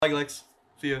Bye, Lex.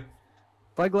 See ya.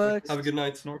 Bye, Glex. Have a good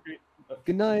night. Snorky.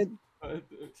 Good night.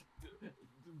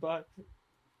 Bye.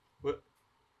 What?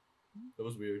 That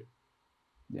was weird.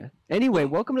 Yeah. Anyway,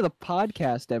 welcome to the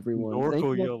podcast, everyone. Thank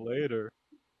Snorkel you. you later.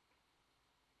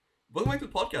 Welcome back to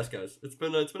the podcast, guys. It's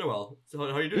been a while. So how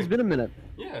are you doing? It's been a minute.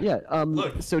 Yeah. Yeah.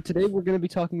 Look. So today we're going to be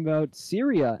talking about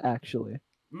Syria, actually.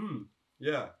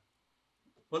 Yeah.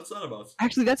 What's that about?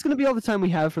 Actually, that's going to be all the time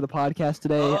we have for the podcast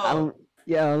today. I don't.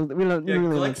 Yeah, we don't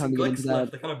really have time to get into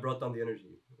that. That kind of brought down the energy.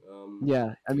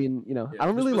 Yeah, I mean, Yeah, I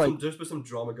don't really like. There's been some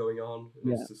drama going on.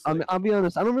 Yeah, It's just like, I'll be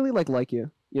honest. I don't really like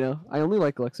you. I only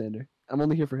like Alexander. I'm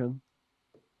only here for him.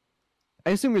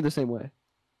 I assume you're the same way.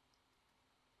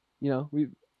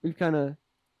 We've kind of,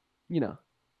 you know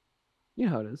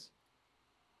how it is.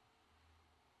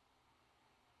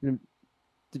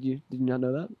 Did you not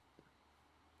know that?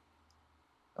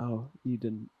 Oh, you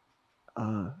didn't.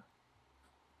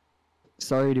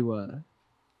 Sorry to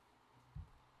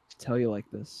tell you like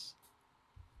this.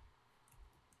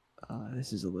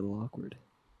 This is a little awkward.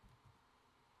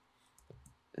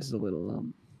 This is a little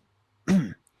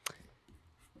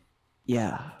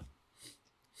yeah.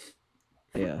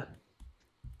 Yeah.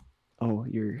 Oh,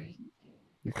 you're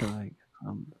crying.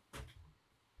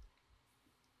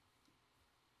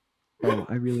 Oh,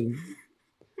 I really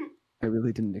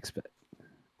didn't expect.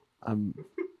 I mean,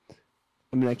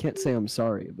 I can't say I'm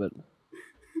sorry, but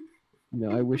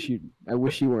I wish you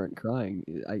weren't crying.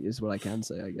 Is what I can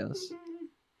say, I guess.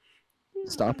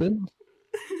 Stop it.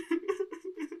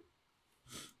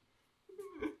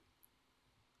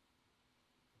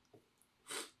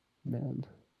 Man,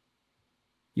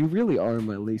 you really are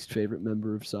my least favorite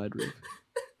member of Side Roof.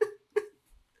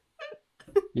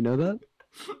 You know that?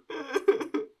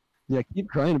 Yeah, keep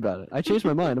crying about it. I changed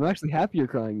my mind. I'm actually happy you're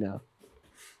crying now.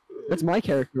 That's my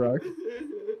character arc.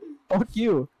 Fuck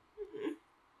you.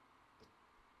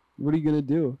 What are you gonna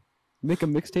do? Make a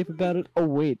mixtape about it? Oh,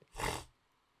 wait.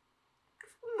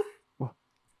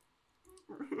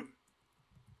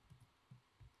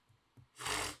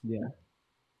 Yeah.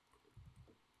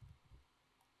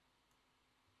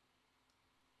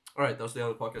 all right, that was the end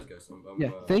of the podcast, guys.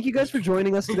 Yeah. Thank you guys for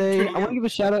joining us today. I want to give a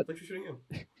shout out. Thanks for tuning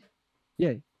in.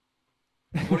 Yeah.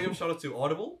 Want to give a shout out to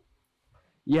Audible?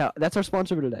 Yeah, that's our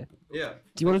sponsor for today. Yeah.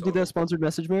 Do you want to do the sponsored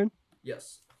message, Marin?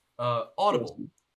 Yes. Audible.